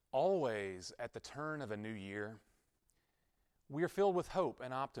Always at the turn of a new year, we are filled with hope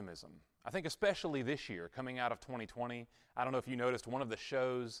and optimism. I think especially this year, coming out of 2020. I don't know if you noticed one of the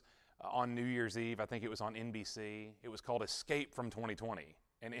shows on New Year's Eve, I think it was on NBC. It was called Escape from 2020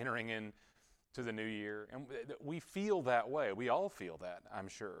 and entering into the new year. And we feel that way. We all feel that, I'm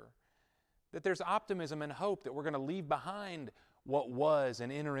sure. That there's optimism and hope that we're going to leave behind what was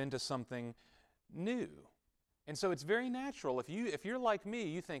and enter into something new. And so it's very natural. If you're like me,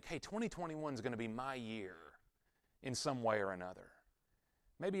 you think, hey, 2021 is going to be my year in some way or another.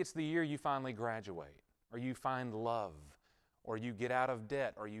 Maybe it's the year you finally graduate, or you find love, or you get out of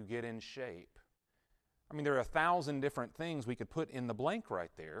debt, or you get in shape. I mean, there are 1,000 different things we could put in the blank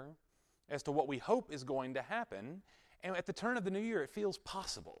right there as to what we hope is going to happen. And at the turn of the new year, it feels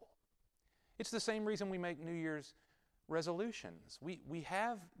possible. It's the same reason we make New Year's resolutions. We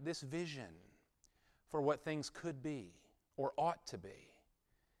have this vision for what things could be or ought to be.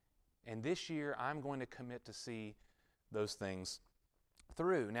 And this year, I'm going to commit to see those things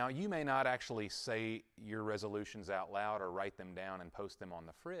through. Now, you may not actually say your resolutions out loud or write them down and post them on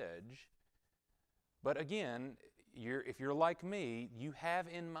the fridge. But again, if you're like me, you have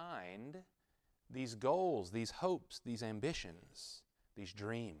in mind these goals, these hopes, these ambitions, these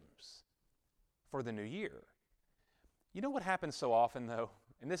dreams for the new year. You know what happens so often, though?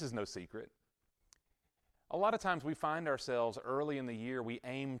 And this is no secret. A lot of times we find ourselves early in the year, we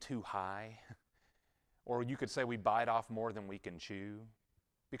aim too high, or you could say we bite off more than we can chew,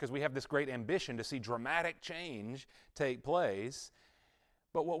 because we have this great ambition to see dramatic change take place.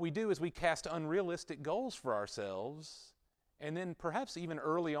 But what we do is we cast unrealistic goals for ourselves, and then perhaps even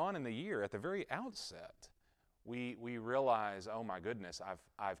early on in the year, at the very outset, we realize, oh my goodness,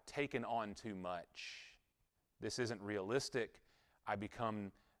 I've taken on too much. This isn't realistic. I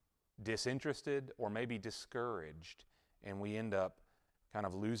become disinterested or maybe discouraged, and we end up kind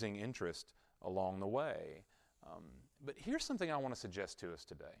of losing interest along the way. But here's something I want to suggest to us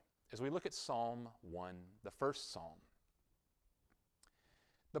today as we look at Psalm 1, the first psalm.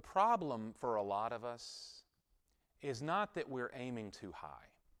 The problem for a lot of us is not that we're aiming too high,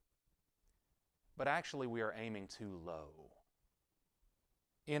 but actually we are aiming too low.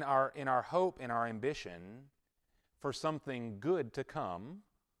 In our hope, in our ambition for something good to come,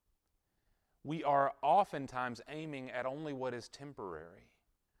 we are oftentimes aiming at only what is temporary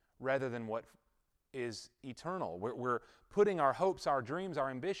rather than what is eternal. We're putting our hopes, our dreams,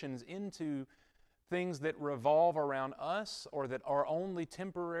 our ambitions into things that revolve around us or that are only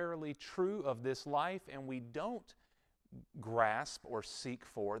temporarily true of this life, and we don't grasp or seek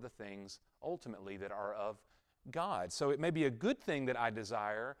for the things ultimately that are of God. So it may be a good thing that I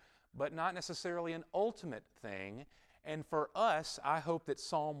desire, but not necessarily an ultimate thing. And for us, I hope that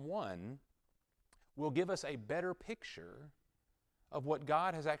Psalm 1 will give us a better picture of what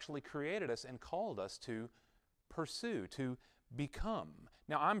God has actually created us and called us to pursue, to become.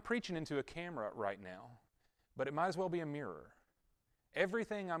 Now, I'm preaching into a camera right now, but it might as well be a mirror.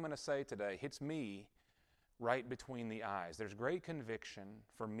 Everything I'm going to say today hits me right between the eyes. There's great conviction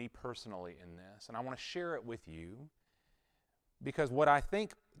for me personally in this, and I want to share it with you because what I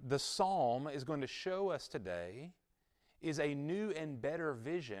think the psalm is going to show us today is a new and better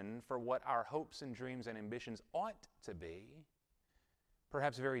vision for what our hopes and dreams and ambitions ought to be,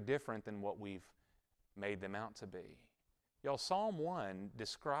 perhaps very different than what we've made them out to be. Y'all, Psalm 1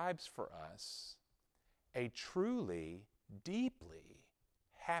 describes for us a truly, deeply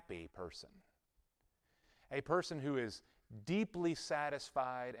happy person. A person who is deeply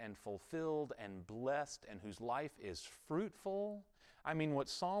satisfied and fulfilled and blessed and whose life is fruitful. I mean, what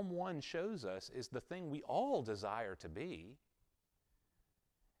Psalm 1 shows us is the thing we all desire to be.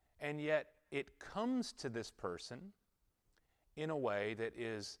 And yet it comes to this person in a way that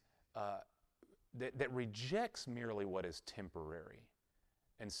is that rejects merely what is temporary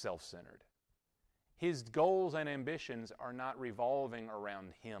and self-centered. His goals and ambitions are not revolving around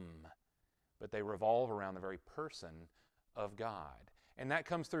him, but they revolve around the very person of God. And that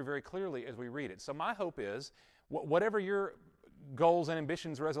comes through very clearly as we read it. So my hope is, whatever your goals and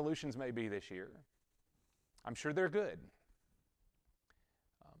ambitions, resolutions may be this year, I'm sure they're good.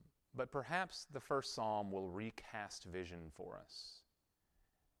 But perhaps the first psalm will recast vision for us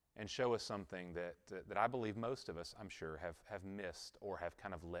and show us something that I believe most of us, I'm sure, have missed or have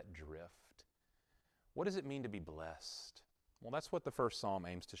kind of let drift. What does it mean to be blessed? Well, that's what the first psalm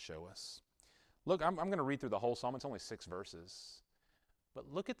aims to show us. Look, I'm going to read through the whole psalm. It's only 6 verses. But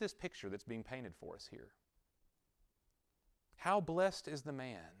look at this picture that's being painted for us here. How blessed is the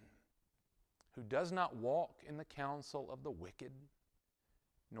man who does not walk in the counsel of the wicked,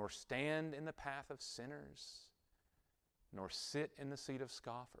 nor stand in the path of sinners, nor sit in the seat of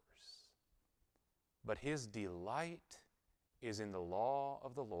scoffers. But his delight is in the law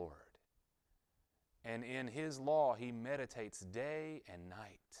of the Lord, and in his law he meditates day and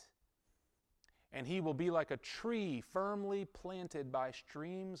night. And he will be like a tree firmly planted by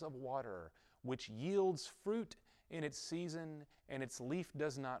streams of water, which yields fruit in its season, and its leaf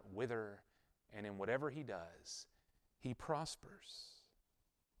does not wither, and in whatever he does, he prospers.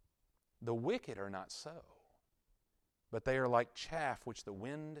 The wicked are not so, but they are like chaff which the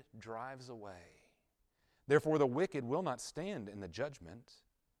wind drives away. Therefore the wicked will not stand in the judgment,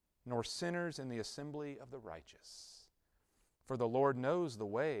 nor sinners in the assembly of the righteous. For the Lord knows the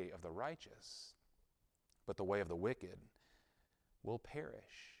way of the righteous, but the way of the wicked will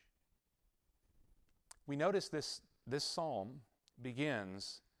perish. We notice this psalm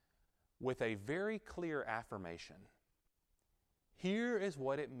begins with a very clear affirmation. Here is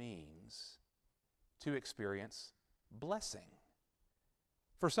what it means to experience blessing.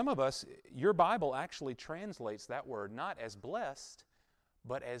 For some of us, your Bible actually translates that word not as blessed,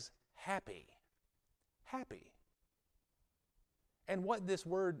 but as happy. Happy. And what this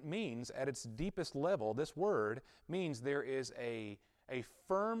word means at its deepest level, this word means there is a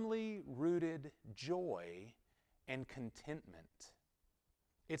firmly rooted joy and contentment.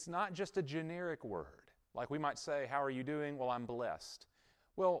 It's not just a generic word. Like we might say, how are you doing? Well, I'm blessed.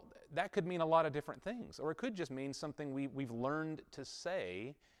 Well, that could mean a lot of different things. Or it could just mean something we've learned to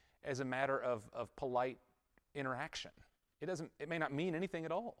say as a matter of polite interaction. It may not mean anything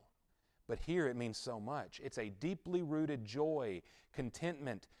at all. But here it means so much. It's a deeply rooted joy,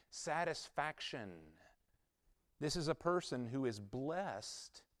 contentment, satisfaction. This is a person who is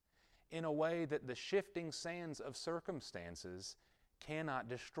blessed in a way that the shifting sands of circumstances cannot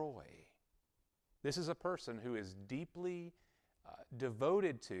destroy. This is a person who is deeply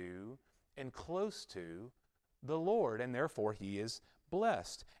devoted to and close to the Lord, and therefore he is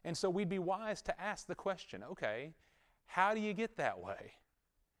blessed. And so we'd be wise to ask the question, okay, how do you get that way?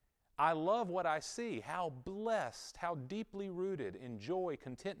 I love what I see, how blessed, how deeply rooted in joy,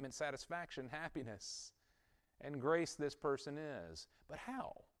 contentment, satisfaction, happiness, and grace this person is. But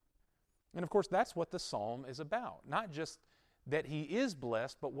how? And of course, that's what the psalm is about. Not just that he is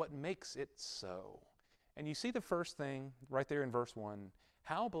blessed, but what makes it so. And you see the first thing right there in verse 1.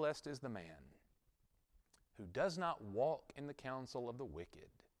 How blessed is the man who does not walk in the counsel of the wicked,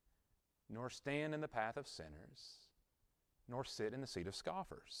 nor stand in the path of sinners, nor sit in the seat of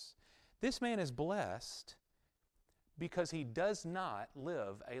scoffers. This man is blessed because he does not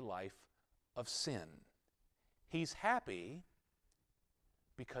live a life of sin. He's happy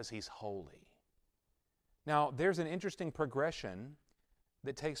because he's holy. Now, there's an interesting progression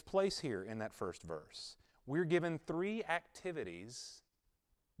that takes place here in that first verse. We're given 3 activities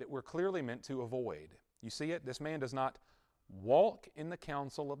that we're clearly meant to avoid. You see it? This man does not walk in the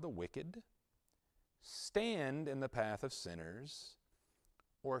counsel of the wicked, stand in the path of sinners,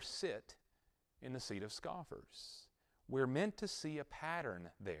 or sit in the seat of scoffers. We're meant to see a pattern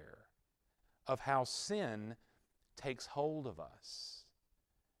there of how sin takes hold of us.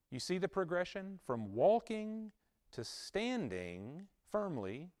 You see the progression from walking to standing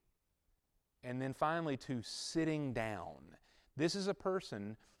firmly, and then finally to sitting down. This is a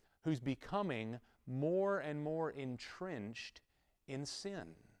person who's becoming more and more entrenched in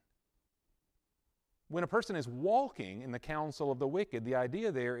sin. When a person is walking in the counsel of the wicked, the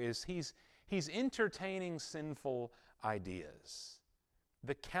idea there is he's entertaining sinful ideas.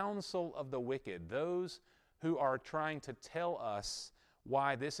 The counsel of the wicked, those who are trying to tell us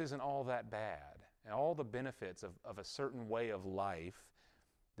why this isn't all that bad, and all the benefits of a certain way of life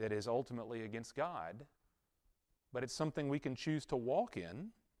that is ultimately against God, but it's something we can choose to walk in.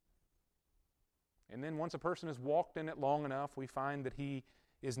 And then once a person has walked in it long enough, we find that he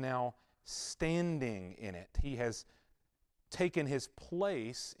is now standing in it. He has taken his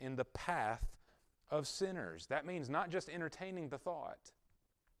place in the path of sinners. That means not just entertaining the thought,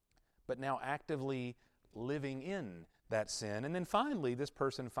 but now actively living in that sin. And then finally, this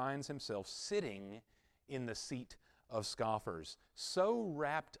person finds himself sitting in the seat of scoffers, so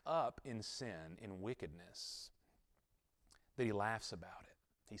wrapped up in sin, in wickedness, that he laughs about it.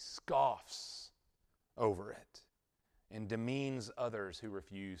 He scoffs over it and demeans others who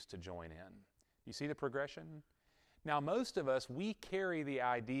refuse to join in. You see the progression? Now, most of us, we carry the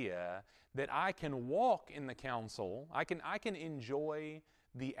idea that I can walk in the counsel, I can enjoy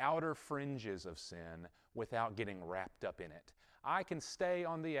the outer fringes of sin without getting wrapped up in it. I can stay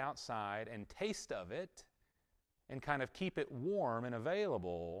on the outside and taste of it and kind of keep it warm and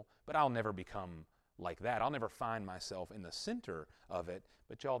available, but I'll never become like that. I'll never find myself in the center of it.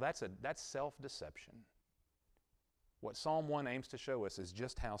 But y'all, that's self-deception. What Psalm 1 aims to show us is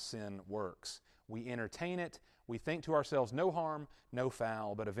just how sin works. We entertain it, we think to ourselves, no harm, no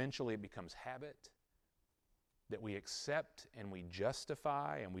foul, but eventually it becomes habit that we accept and we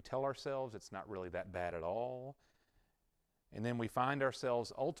justify, and we tell ourselves it's not really that bad at all. And then we find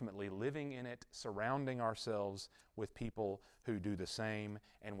ourselves ultimately living in it, surrounding ourselves with people who do the same,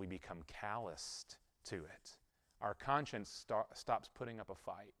 and we become calloused to it. Our conscience stops putting up a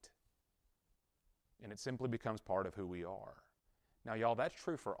fight, and it simply becomes part of who we are. Now, y'all, that's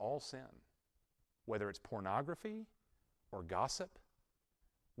true for all sin, whether it's pornography or gossip,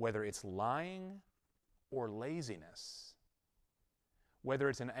 whether it's lying or laziness, whether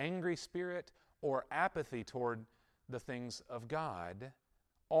it's an angry spirit or apathy toward the things of God.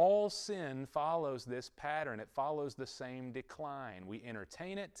 All sin follows this pattern. It follows the same decline. We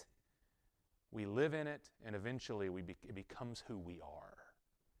entertain it, we live in it, and eventually it becomes who we are.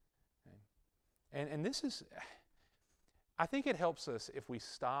 Okay? And this is, I think it helps us if we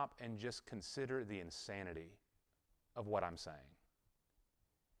stop and just consider the insanity of what I'm saying,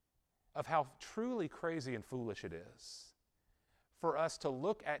 of how truly crazy and foolish it is for us to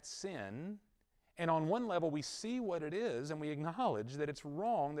look at sin, and on one level we see what it is and we acknowledge that it's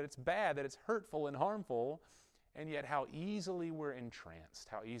wrong, that it's bad, that it's hurtful and harmful, and yet how easily we're entranced,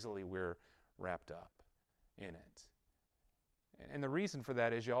 how easily we're wrapped up in it. And the reason for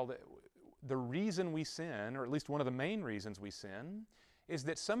that is, y'all, that the reason we sin, or at least one of the main reasons we sin, is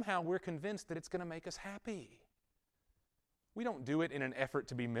that somehow we're convinced that it's going to make us happy. We don't do it in an effort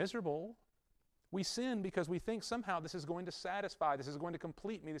to be miserable. We sin because we think somehow this is going to satisfy, this is going to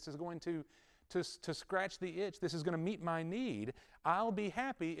complete me, this is going to scratch the itch, this is going to meet my need. I'll be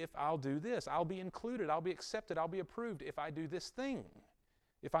happy if I'll do this. I'll be included, I'll be accepted, I'll be approved if I do this thing,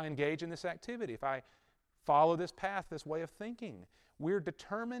 if I engage in this activity, if I follow this path, this way of thinking. We're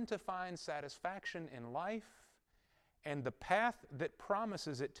determined to find satisfaction in life, and the path that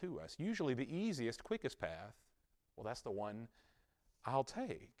promises it to us, usually the easiest, quickest path, well, that's the one I'll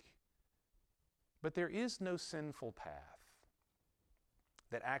take. But there is no sinful path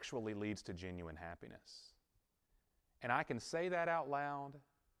that actually leads to genuine happiness. And I can say that out loud,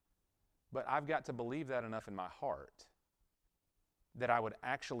 but I've got to believe that enough in my heart that I would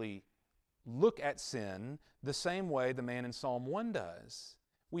actually look at sin the same way the man in Psalm 1 does.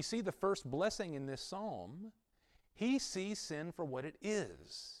 We see the first blessing in this psalm. He sees sin for what it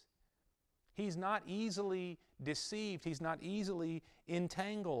is. He's not easily deceived. He's not easily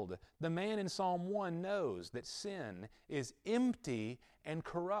entangled. The man in Psalm 1 knows that sin is empty and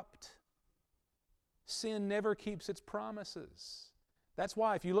corrupt. Sin never keeps its promises. That's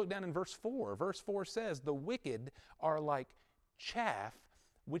why if you look down in verse 4 says, "The wicked are like chaff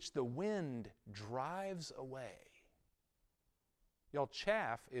which the wind drives away." Y'all,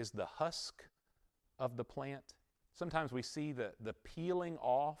 chaff is the husk of the plant. Sometimes we see the peeling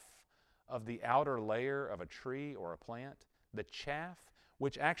off of the outer layer of a tree or a plant, the chaff,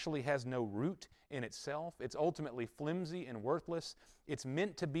 which actually has no root in itself. It's ultimately flimsy and worthless. It's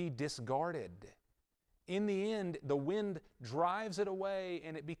meant to be discarded. In the end, the wind drives it away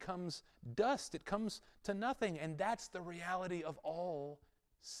and it becomes dust. It comes to nothing. And that's the reality of all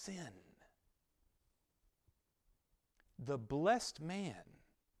sin. The blessed man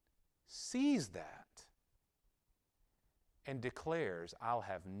sees that and declares, "I'll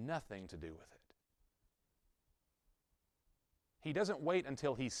have nothing to do with it." He doesn't wait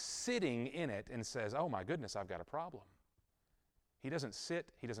until he's sitting in it and says, "Oh my goodness, I've got a problem." He doesn't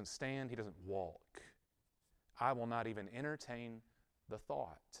sit, he doesn't stand, he doesn't walk. I will not even entertain the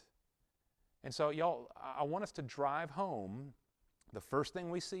thought. And so, y'all, I want us to drive home the first thing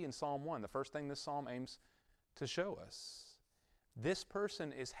we see in Psalm 1, the first thing this psalm aims to show us. This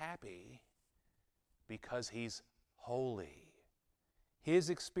person is happy because he's holy. His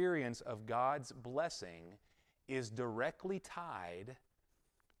experience of God's blessing is directly tied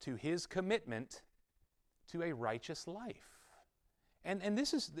to his commitment to a righteous life. And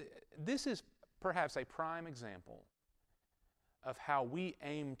this is perhaps a prime example of how we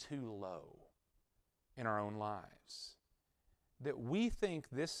aim too low in our own lives. That we think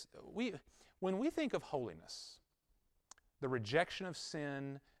when we think of holiness, the rejection of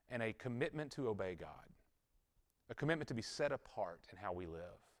sin and a commitment to obey God, a commitment to be set apart in how we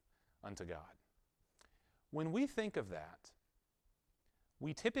live unto God. When we think of that,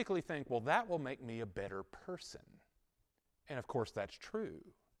 we typically think, well, that will make me a better person. And of course, that's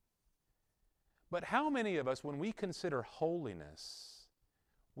true. But how many of us, when we consider holiness,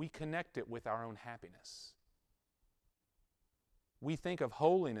 we connect it with our own happiness? We think of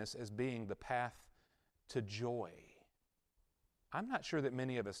holiness as being the path to joy. I'm not sure that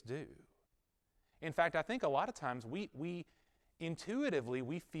many of us do. In fact, I think a lot of times we intuitively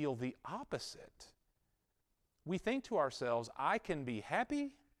we feel the opposite. We think to ourselves, I can be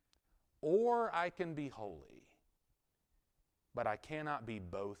happy or I can be holy, but I cannot be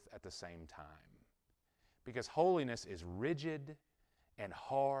both at the same time. Because holiness is rigid and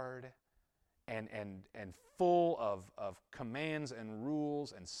hard and full of commands and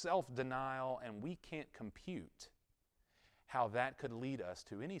rules and self-denial, and we can't compute how that could lead us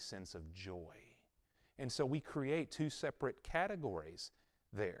to any sense of joy. And so we create two separate categories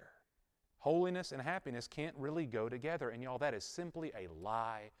there. Holiness and happiness can't really go together, and y'all, that is simply a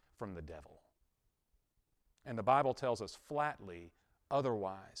lie from the devil. And the Bible tells us flatly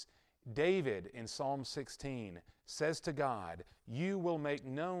otherwise. David in Psalm 16 says to God, "You will make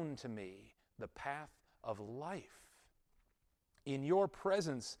known to me the path of life. In your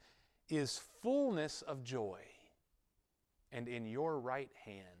presence is fullness of joy, and in your right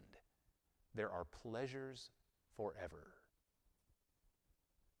hand there are pleasures forever."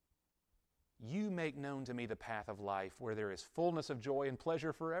 You make known to me the path of life where there is fullness of joy and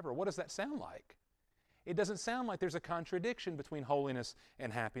pleasure forever. What does that sound like? It doesn't sound like there's a contradiction between holiness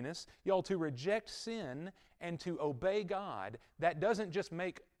and happiness. Y'all, to reject sin and to obey God, that doesn't just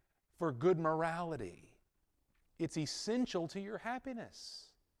make for good morality. It's essential to your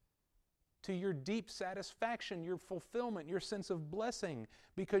happiness, to your deep satisfaction, your fulfillment, your sense of blessing,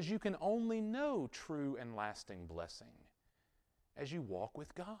 because you can only know true and lasting blessing as you walk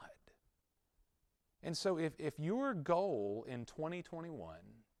with God. And so if your goal in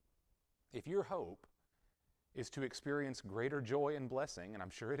 2021, if your hope is to experience greater joy and blessing, and I'm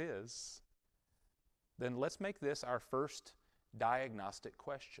sure it is, then let's make this our first diagnostic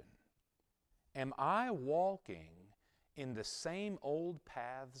question. Am I walking in the same old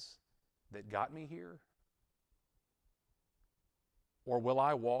paths that got me here? Or will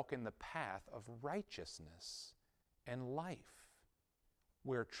I walk in the path of righteousness and life,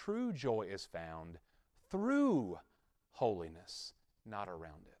 where true joy is found through holiness, not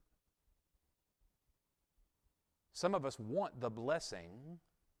around it? Some of us want the blessing,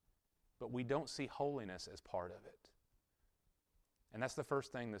 but we don't see holiness as part of it. And that's the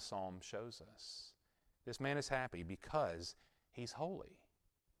first thing this psalm shows us. This man is happy because he's holy.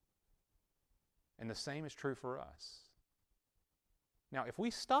 And the same is true for us. Now, if we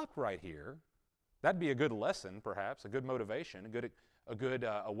stopped right here, that'd be a good lesson, perhaps, a good motivation, a good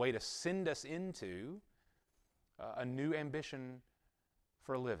way to send us into a new ambition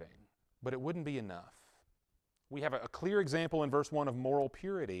for living. But it wouldn't be enough. We have a clear example in verse 1 of moral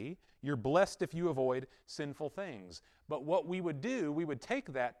purity. You're blessed if you avoid sinful things. But what we would do, we would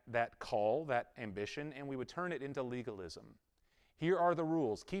take that call, that ambition, and we would turn it into legalism. Here are the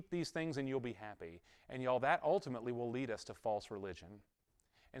rules. Keep these things and you'll be happy. And y'all, that ultimately will lead us to false religion.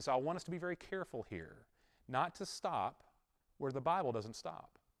 And so I want us to be very careful here, not to stop where the Bible doesn't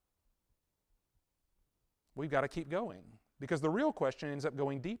stop. We've got to keep going, because the real question ends up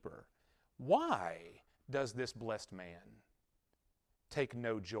going deeper. Why does this blessed man take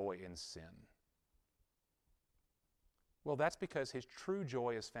no joy in sin? Well, that's because his true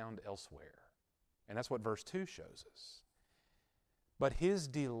joy is found elsewhere. And that's what verse 2 shows us. But his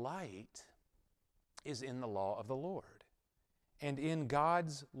delight is in the law of the Lord. And in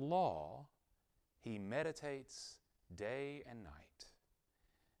God's law, he meditates day and night.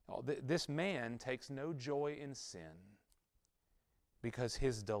 This man takes no joy in sin because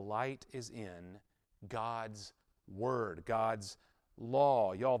his delight is in God's word, God's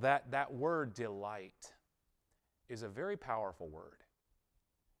law. Y'all, that word delight is a very powerful word.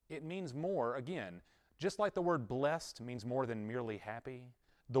 It means more, again, just like the word blessed means more than merely happy,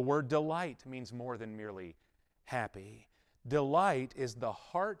 the word delight means more than merely happy. Delight is the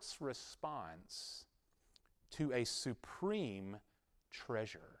heart's response to a supreme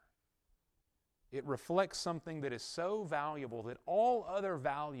treasure. It reflects something that is so valuable that all other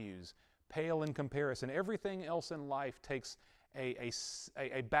values pale in comparison. Everything else in life takes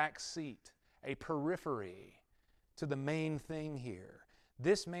a back seat, a periphery to the main thing here.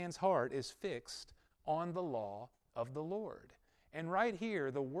 This man's heart is fixed on the law of the Lord. And right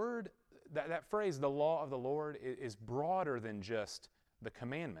here, the word, that phrase, the law of the Lord, is broader than just the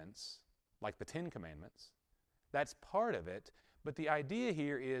commandments, like the 10 Commandments. That's part of it, but the idea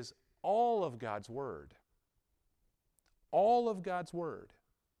here is all of God's Word. All of God's Word.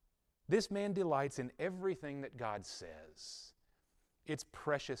 This man delights in everything that God says. It's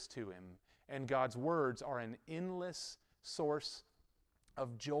precious to him, and God's words are an endless source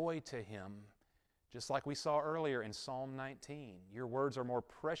of joy to him. Just like we saw earlier in Psalm 19, your words are more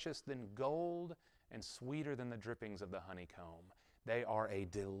precious than gold and sweeter than the drippings of the honeycomb. They are a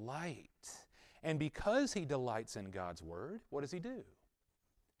delight. And because he delights in God's Word, what does he do?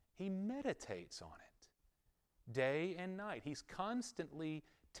 He meditates on it day and night. He's constantly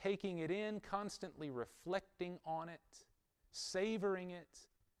taking it in, constantly reflecting on it, savoring it,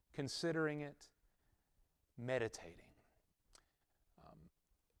 considering it, meditating.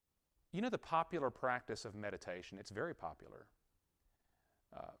 You know the popular practice of meditation, it's very popular.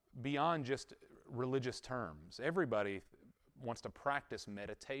 Beyond just religious terms. Everybody wants to practice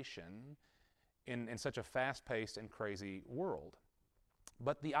meditation in such a fast-paced and crazy world.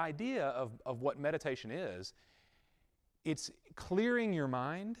 But the idea of what meditation is, it's clearing your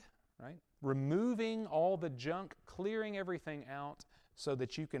mind, right? Removing all the junk, clearing everything out so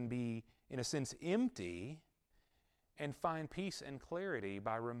that you can be, in a sense, empty and find peace and clarity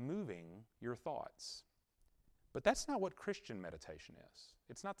by removing your thoughts. But that's not what Christian meditation is.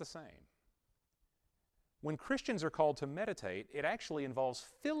 It's not the same. When Christians are called to meditate, it actually involves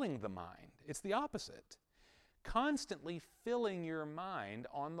filling the mind. It's the opposite. Constantly filling your mind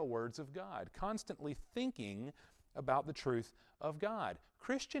on the words of God, constantly thinking about the truth of God.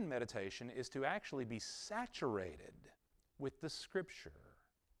 Christian meditation is to actually be saturated with the Scripture.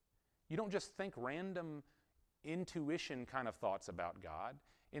 You don't just think random intuition kind of thoughts about God.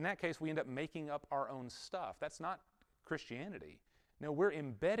 In that case, we end up making up our own stuff. That's not Christianity. No, we're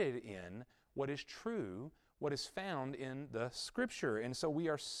embedded in what is true, what is found in the Scripture. And so we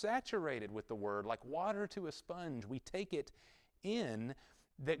are saturated with the Word like water to a sponge. We take it in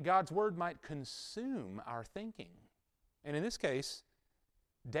that God's Word might consume our thinking. And in this case,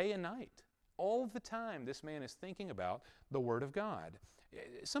 day and night. All the time this man is thinking about the Word of God.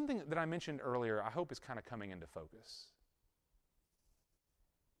 Something that I mentioned earlier I hope is kind of coming into focus.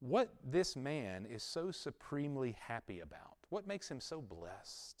 What this man is so supremely happy about, what makes him so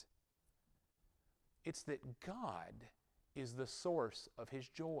blessed, it's that God is the source of his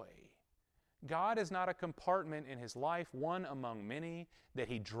joy. God is not a compartment in his life, one among many, that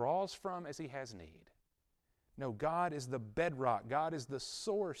he draws from as he has need. No, God is the bedrock. God is the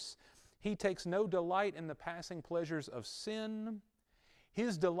source. He takes no delight in the passing pleasures of sin.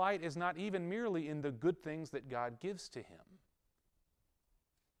 His delight is not even merely in the good things that God gives to him.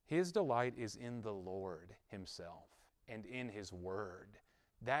 His delight is in the Lord himself and in his Word.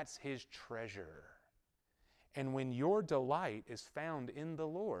 That's his treasure. And when your delight is found in the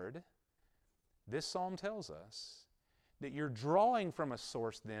Lord, this psalm tells us that you're drawing from a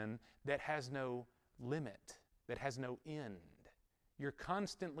source then that has no limit, that has no end. You're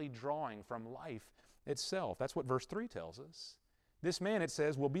constantly drawing from life itself. That's what verse 3 tells us. This man, it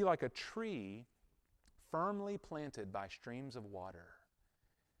says, will be like a tree firmly planted by streams of water,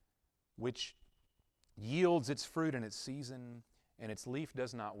 which yields its fruit in its season, and its leaf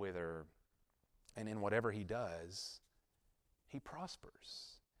does not wither, and in whatever he does, he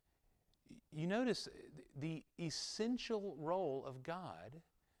prospers. You notice the essential role of God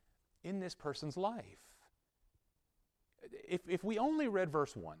in this person's life. If we only read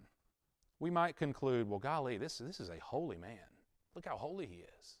verse 1, we might conclude, well, golly, this is a holy man. Look how holy he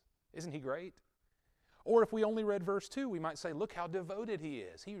is. Isn't he great? Or if we only read verse 2, we might say, look how devoted he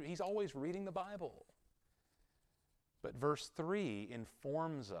is. He's always reading the Bible. But verse 3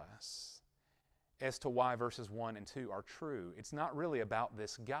 informs us as to why verses 1 and 2 are true. It's not really about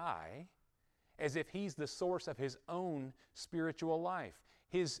this guy as if he's the source of his own spiritual life.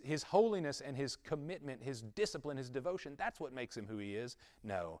 His holiness and his commitment, his discipline, his devotion, that's what makes him who he is.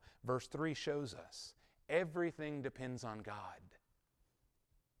 No, verse 3 shows us everything depends on God.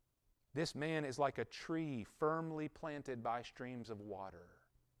 This man is like a tree firmly planted by streams of water.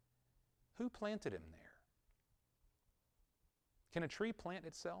 Who planted him there? Can a tree plant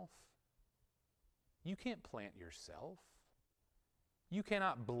itself? You can't plant yourself. You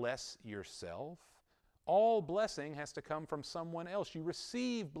cannot bless yourself. All blessing has to come from someone else. You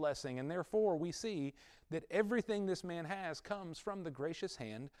receive blessing, and therefore we see that everything this man has comes from the gracious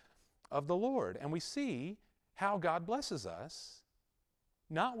hand of the Lord. And we see how God blesses us,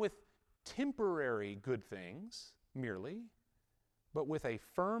 not with temporary good things merely, but with a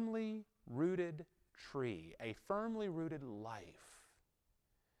firmly rooted tree, a firmly rooted life,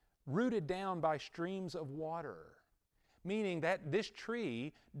 rooted down by streams of water, meaning that this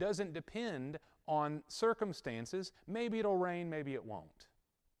tree doesn't depend on circumstances. Maybe it'll rain, maybe it won't.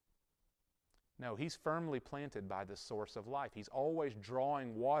 No, he's firmly planted by the source of life. He's always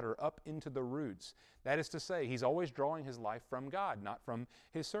drawing water up into the roots. That is to say, he's always drawing his life from God, not from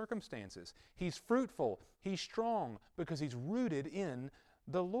his circumstances. He's fruitful, he's strong, because he's rooted in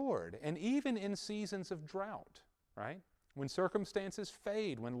the Lord. And even in seasons of drought, right? When circumstances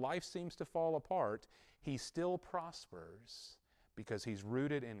fade, when life seems to fall apart, he still prospers because he's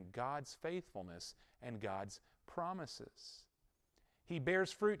rooted in God's faithfulness and God's promises. He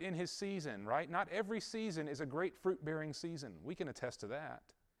bears fruit in his season, right? Not every season is a great fruit-bearing season. We can attest to that.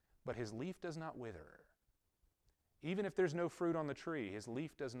 But his leaf does not wither. Even if there's no fruit on the tree, his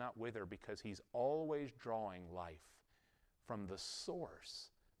leaf does not wither because he's always drawing life from the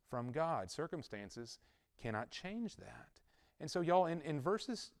source, from God. Circumstances cannot change that. And so, y'all, in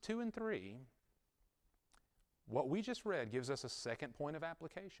verses 2 and 3, what we just read gives us a second point of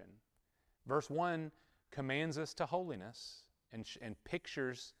application. Verse 1 commands us to holiness and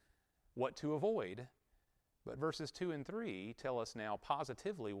pictures what to avoid. But verses 2 and 3 tell us now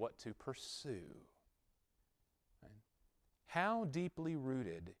positively what to pursue. How deeply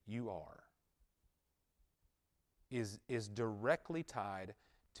rooted you are is directly tied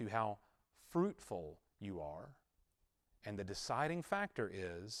to how fruitful you are. And the deciding factor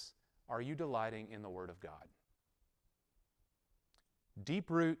is, are you delighting in the Word of God? Deep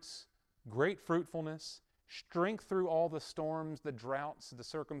roots, great fruitfulness, strength through all the storms, the droughts, the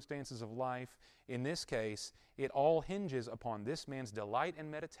circumstances of life. In this case, it all hinges upon this man's delight and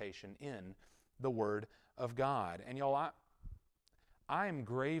meditation in the Word of God. And y'all, I am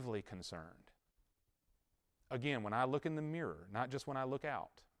gravely concerned. Again, when I look in the mirror, not just when I look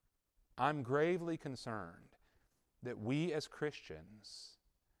out, I'm gravely concerned that we as Christians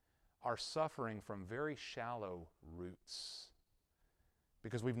are suffering from very shallow roots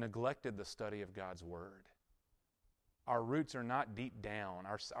because we've neglected the study of God's Word. Our roots are not deep down.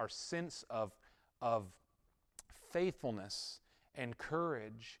 Our sense of faithfulness and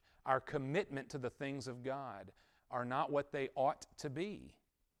courage, our commitment to the things of God are not what they ought to be.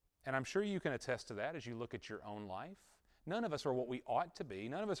 And I'm sure you can attest to that as you look at your own life. None of us are what we ought to be.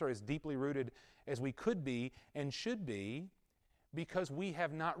 None of us are as deeply rooted as we could be and should be because we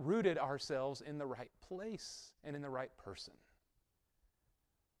have not rooted ourselves in the right place and in the right person.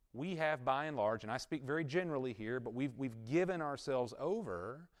 We have, by and large, and I speak very generally here, but we've given ourselves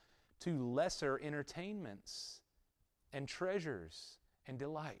over to lesser entertainments and treasures and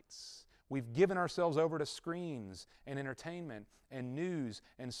delights. We've given ourselves over to screens and entertainment and news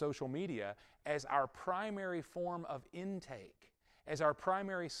and social media as our primary form of intake, as our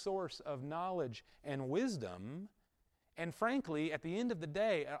primary source of knowledge and wisdom. And frankly, at the end of the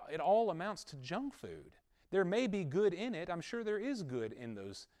day, it all amounts to junk food. There may be good in it. I'm sure there is good in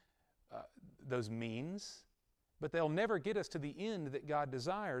those means, but they'll never get us to the end that God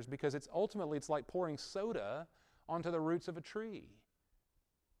desires because it's like pouring soda onto the roots of a tree.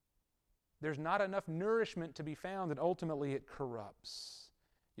 There's not enough nourishment to be found, and ultimately it corrupts.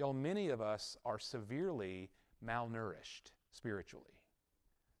 Y'all, many of us are severely malnourished spiritually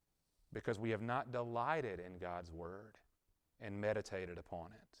because we have not delighted in God's Word and meditated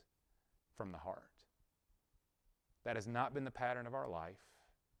upon it from the heart. That has not been the pattern of our life,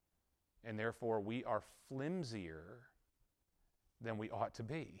 and therefore we are flimsier than we ought to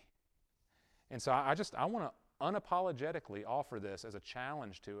be. And so I want to unapologetically offer this as a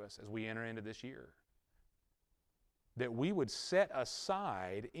challenge to us as we enter into this year. That we would set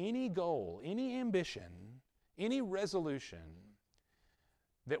aside any goal, any ambition, any resolution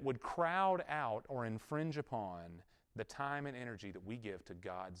that would crowd out or infringe upon the time and energy that we give to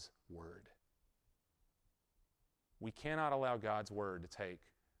God's Word. We cannot allow God's Word to take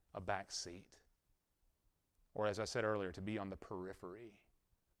a back seat, or as I said earlier, to be on the periphery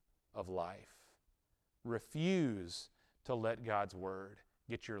of life. Refuse to let God's Word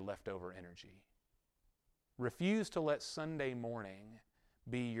get your leftover energy. Refuse to let Sunday morning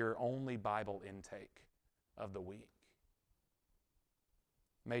be your only Bible intake of the week.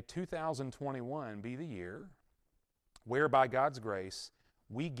 May 2021 be the year where, by God's grace,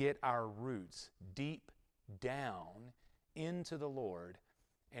 we get our roots deep down into the Lord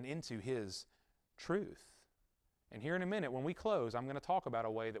and into His truth. And here in a minute, when we close, I'm going to talk about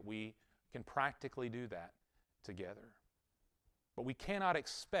a way that we can practically do that together. But we cannot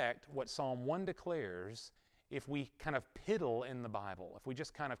expect what Psalm 1 declares if we kind of piddle in the Bible, if we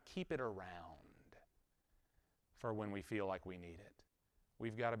just kind of keep it around for when we feel like we need it.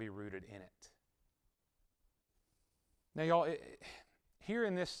 We've got to be rooted in it. Now, y'all, here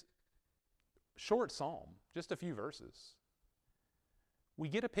in this short psalm, just a few verses, we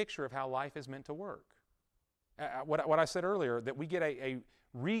get a picture of how life is meant to work. What I said earlier, that we get a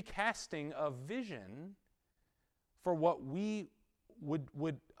recasting of vision for what we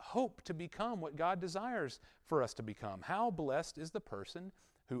would hope to become, what God desires for us to become. How blessed is the person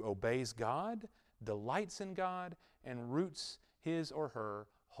who obeys God, delights in God, and roots his or her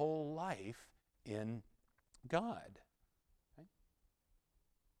whole life in God. Okay?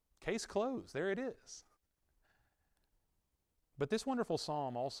 Case closed. There it is. But this wonderful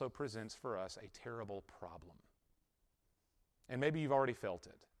psalm also presents for us a terrible problem. And maybe you've already felt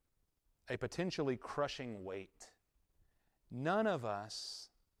it, a potentially crushing weight. None of us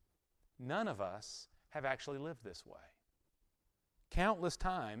have actually lived this way. Countless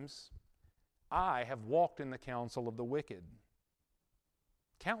times, I have walked in the counsel of the wicked.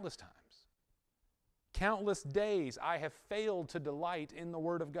 Countless times. Countless days I have failed to delight in the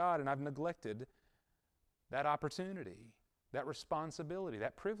Word of God, and I've neglected that opportunity, that responsibility,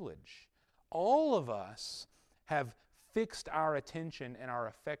 that privilege. All of us have fixed our attention and our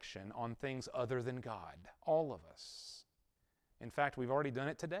affection on things other than God. All of us. In fact, we've already done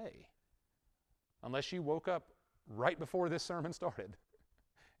it today. Unless you woke up right before this sermon started.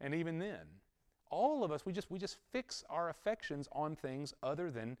 And even then, all of us, we just fix our affections on things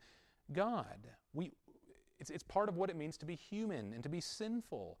other than God. It's part of what it means to be human and to be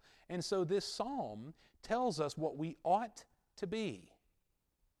sinful. And so this psalm tells us what we ought to be.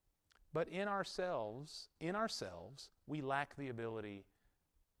 But in ourselves, we lack the ability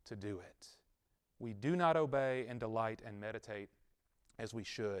to do it. We do not obey and delight and meditate as we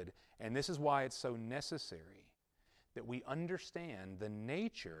should. And this is why it's so necessary that we understand the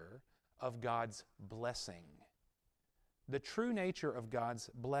nature of God's blessing. The true nature of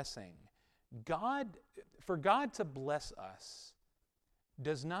God's blessing. For God to bless us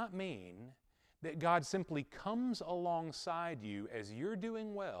does not mean that God simply comes alongside you as you're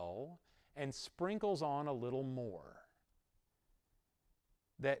doing well and sprinkles on a little more.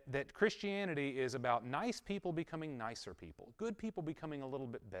 That Christianity is about nice people becoming nicer people, good people becoming a little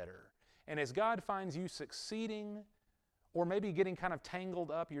bit better. And as God finds you succeeding, or maybe getting kind of tangled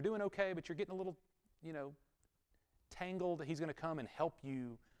up, you're doing okay, but you're getting a little, tangled, He's going to come and help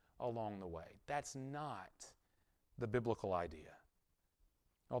you along the way. That's not the biblical idea.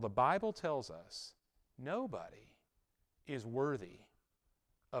 Well, the Bible tells us nobody is worthy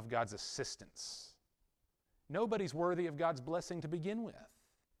of God's assistance. Nobody's worthy of God's blessing to begin with.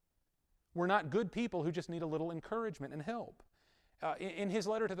 We're not good people who just need a little encouragement and help. In his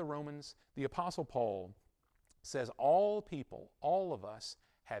letter to the Romans, the Apostle Paul says all people, all of us,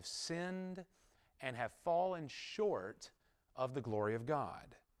 have sinned and have fallen short of the glory of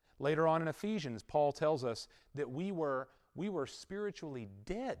God. Later on in Ephesians, Paul tells us that we were spiritually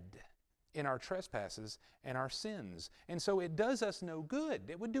dead in our trespasses and our sins. And so it does us no good.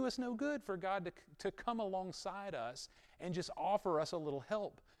 It would do us no good for God to come alongside us and just offer us a little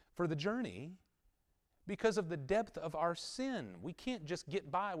help for the journey because of the depth of our sin. We can't just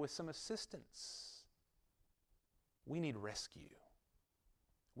get by with some assistance. We need rescue.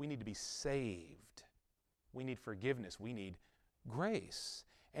 We need to be saved. We need forgiveness. We need grace.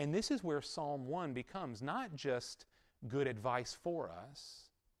 And this is where Psalm 1 becomes not just good advice for us,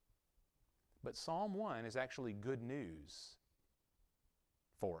 but Psalm 1 is actually good news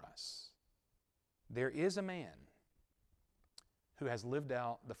for us. There is a man who has lived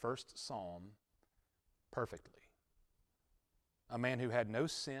out the first psalm perfectly. A man who had no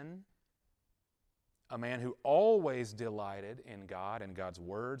sin, a man who always delighted in God and God's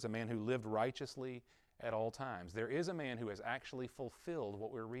words, a man who lived righteously at all times. There is a man who has actually fulfilled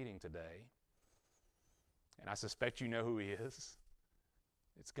what we're reading today. And I suspect you know who he is.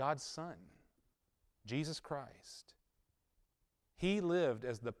 It's God's Son, Jesus Christ. He lived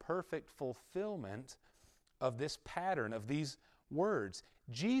as the perfect fulfillment of this pattern, of these words.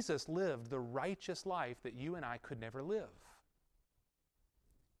 Jesus lived the righteous life that you and I could never live.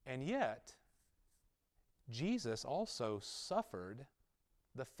 And yet, Jesus also suffered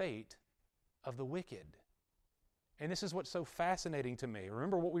the fate of the wicked. And this is what's so fascinating to me.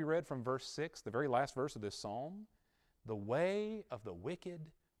 Remember what we read from verse 6, the very last verse of this psalm? The way of the wicked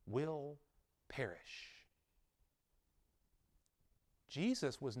will perish.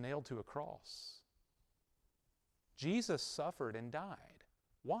 Jesus was nailed to a cross. Jesus suffered and died.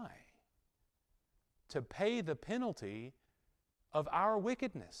 Why? To pay the penalty of our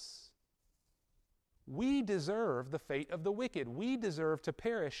wickedness. We deserve the fate of the wicked. We deserve to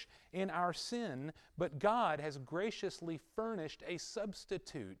perish in our sin, but God has graciously furnished a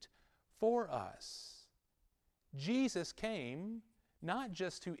substitute for us. Jesus came not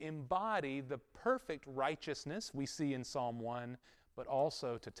just to embody the perfect righteousness we see in Psalm 1, but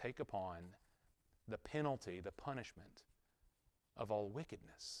also to take upon the penalty, the punishment of all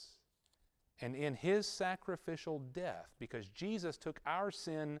wickedness. And in His sacrificial death, because Jesus took our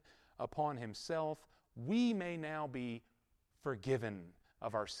sin upon Himself, we may now be forgiven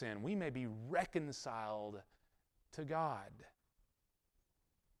of our sin. We may be reconciled to God.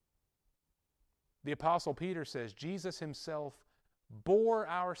 The Apostle Peter says Jesus Himself bore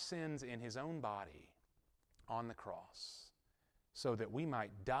our sins in His own body on the cross so that we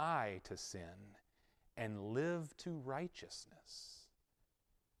might die to sin and live to righteousness.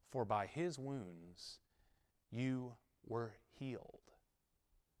 For by his wounds you were healed.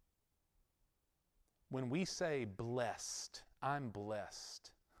 When we say blessed, I'm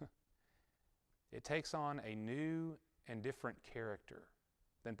blessed, it takes on a new and different character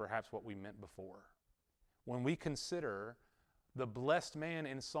than perhaps what we meant before. When we consider the blessed man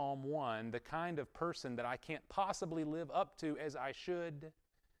in Psalm 1, the kind of person that I can't possibly live up to as I should,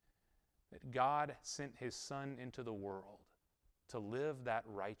 that God sent His Son into the world to live that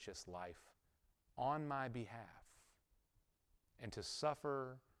righteous life on my behalf and to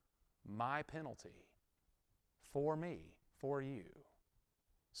suffer my penalty for me, for you,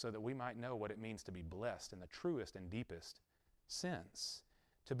 so that we might know what it means to be blessed in the truest and deepest sense.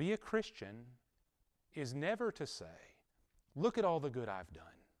 To be a Christian is never to say, look at all the good I've done.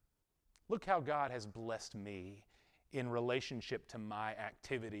 Look how God has blessed me in relationship to my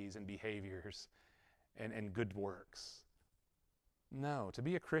activities and behaviors and good works. No, to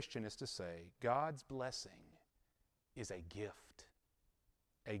be a Christian is to say, God's blessing is a gift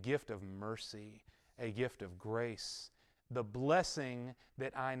of mercy, a gift of grace. The blessing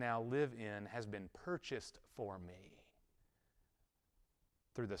that I now live in has been purchased for me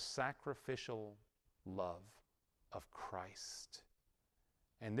through the sacrificial love of Christ.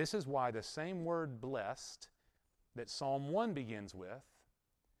 And this is why the same word blessed that Psalm 1 begins with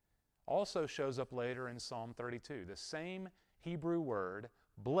also shows up later in Psalm 32. The same Hebrew word,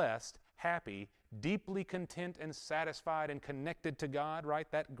 blessed, happy, deeply content and satisfied and connected to God, right?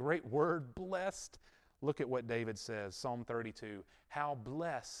 That great word, blessed. Look at what David says, Psalm 32. How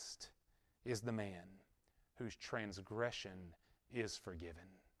blessed is the man whose transgression is forgiven,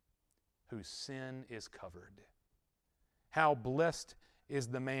 whose sin is covered. How blessed is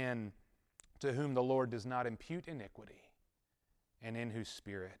the man to whom the Lord does not impute iniquity, and in whose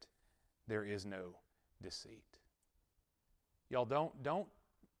spirit there is no deceit. Y'all, don't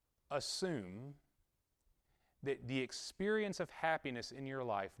assume that the experience of happiness in your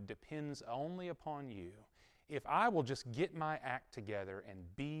life depends only upon you. If I will just get my act together and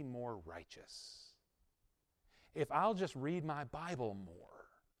be more righteous, if I'll just read my Bible more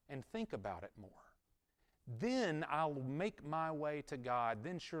and think about it more, then I'll make my way to God.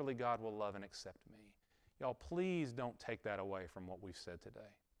 Then surely God will love and accept me. Y'all, please don't take that away from what we've said today.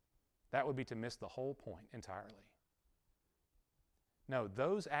 That would be to miss the whole point entirely. No,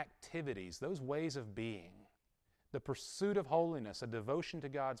 those activities, those ways of being, the pursuit of holiness, a devotion to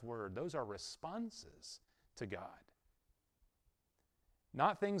God's Word, those are responses to God.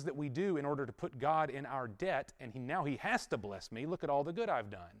 Not things that we do in order to put God in our debt and now He has to bless me. Look at all the good I've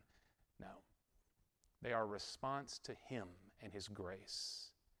done. No. They are a response to Him and His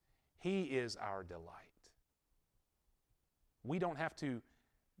grace. He is our delight. We don't have to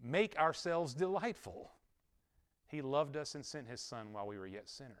make ourselves delightful. He loved us and sent His Son while we were yet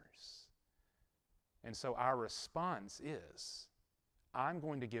sinners. And so our response is, I'm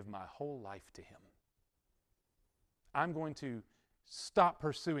going to give my whole life to Him. I'm going to stop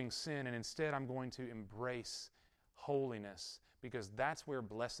pursuing sin, and instead I'm going to embrace holiness, because that's where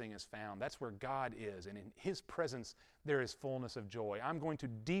blessing is found. That's where God is, and in His presence there is fullness of joy. I'm going to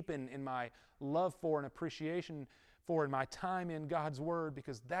deepen in my love for and appreciation for and my time in God's Word,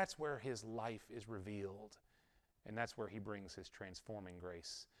 because that's where His life is revealed, and that's where He brings His transforming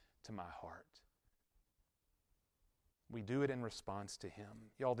grace to my heart. We do it in response to Him.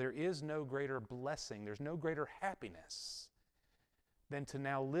 Y'all, there is no greater blessing, there's no greater happiness than to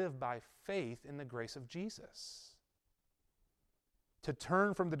now live by faith in the grace of Jesus. To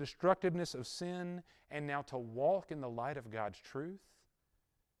turn from the destructiveness of sin and now to walk in the light of God's truth.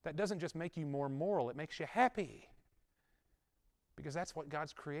 That doesn't just make you more moral, it makes you happy. Because that's what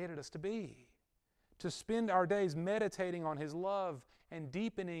God's created us to be. To spend our days meditating on His love and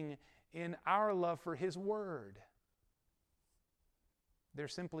deepening in our love for His Word. There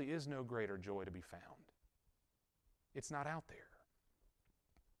simply is no greater joy to be found. It's not out there.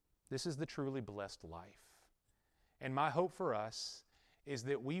 This is the truly blessed life. And my hope for us is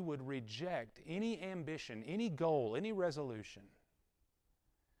that we would reject any ambition, any goal, any resolution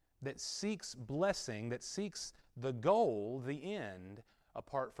that seeks blessing, that seeks the goal, the end,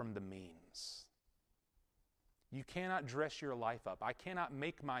 apart from the means. You cannot dress your life up. I cannot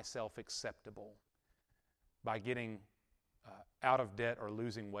make myself acceptable by getting out of debt or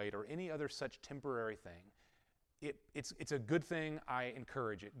losing weight or any other such temporary thing. It's a good thing. I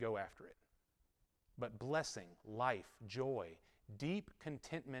encourage it. Go after it. But blessing, life, joy, deep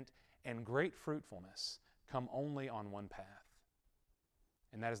contentment, and great fruitfulness come only on one path.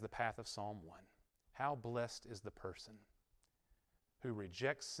 And that is the path of Psalm 1. How blessed is the person who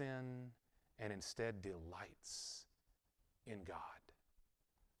rejects sin and instead delights in God.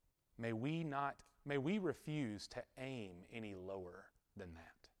 May we refuse to aim any lower than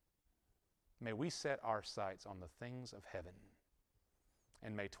that. May we set our sights on the things of heaven.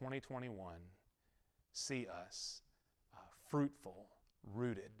 And may 2021 see us fruitful,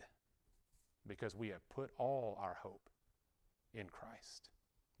 rooted, because we have put all our hope in Christ.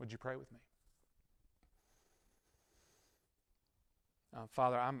 Would you pray with me?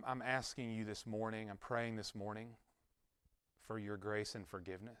 Father, I'm asking you this morning, I'm praying this morning for your grace and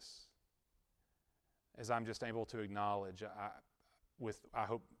forgiveness. As I'm just able to acknowledge, with, I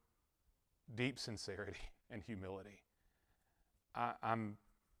hope, deep sincerity and humility, I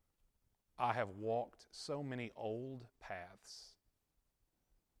have walked so many old paths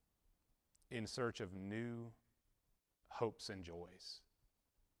in search of new hopes and joys.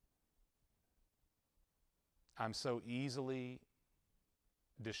 I'm so easily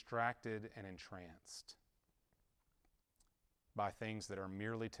distracted and entranced by things that are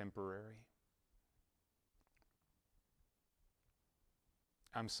merely temporary.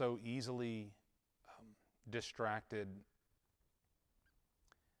 I'm so easily distracted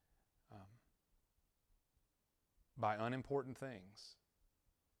by unimportant things,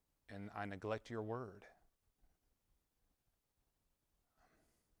 and I neglect your word.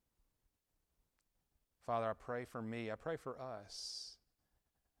 Father, I pray for me, I pray for us,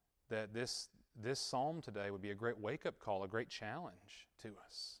 that this psalm today would be a great wake-up call, a great challenge to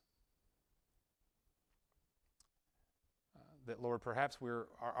us. That, Lord, perhaps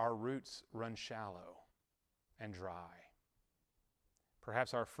our roots run shallow and dry.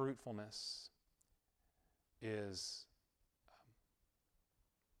 Perhaps our fruitfulness is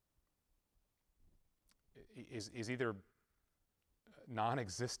either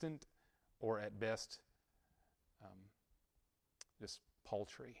non-existent or at best just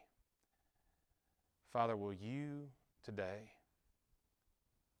paltry. Father, will you today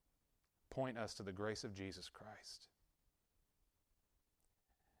point us to the grace of Jesus Christ?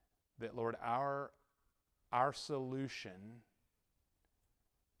 That, Lord, our solution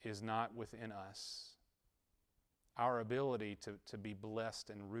is not within us. Our ability to be blessed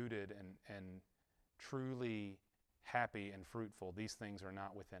and rooted and truly happy and fruitful, these things are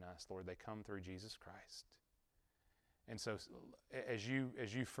not within us, Lord. They come through Jesus Christ. And so as you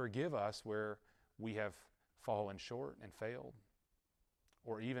forgive us where we have fallen short and failed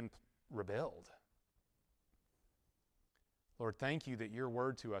or even rebelled, Lord, thank you that your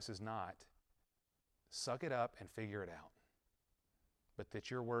word to us is not suck it up and figure it out, but that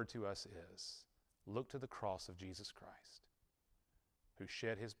your word to us is look to the cross of Jesus Christ, who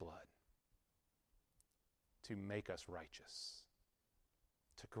shed his blood to make us righteous,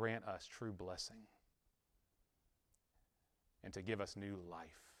 to grant us true blessing, and to give us new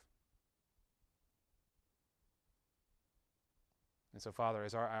life. And so, Father,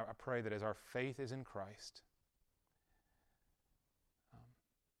 I pray that as our faith is in Christ,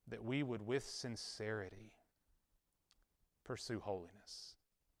 that we would with sincerity pursue holiness.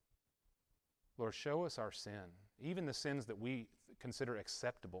 Lord, show us our sin, even the sins that we consider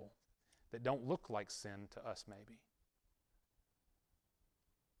acceptable, that don't look like sin to us maybe.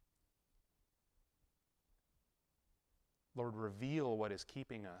 Lord, reveal what is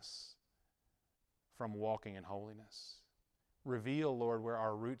keeping us from walking in holiness. Reveal, Lord, where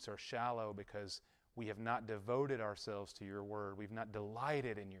our roots are shallow because we have not devoted ourselves to your word. We've not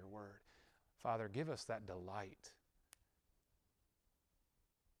delighted in your word. Father, give us that delight,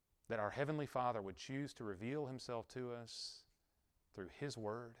 that our Heavenly Father would choose to reveal himself to us through his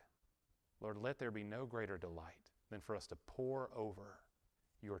word. Lord, let there be no greater delight than for us to pore over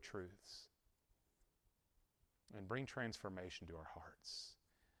your truths and bring transformation to our hearts.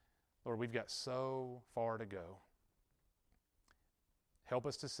 Lord, we've got so far to go. Help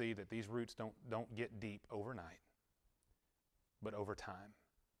us to see that these roots don't get deep overnight, but over time.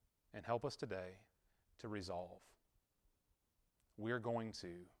 And help us today to resolve. We're going to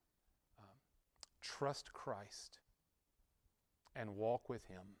trust Christ and walk with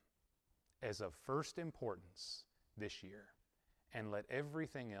him as of first importance this year, and let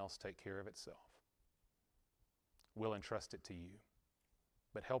everything else take care of itself. We'll entrust it to you.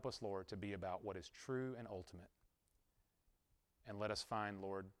 But help us, Lord, to be about what is true and ultimate. And let us find,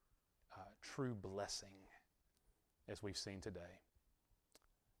 Lord, true blessing as we've seen today.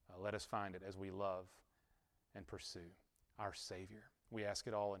 Let us find it as we love and pursue our Savior. We ask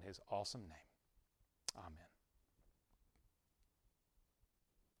it all in his awesome name. Amen.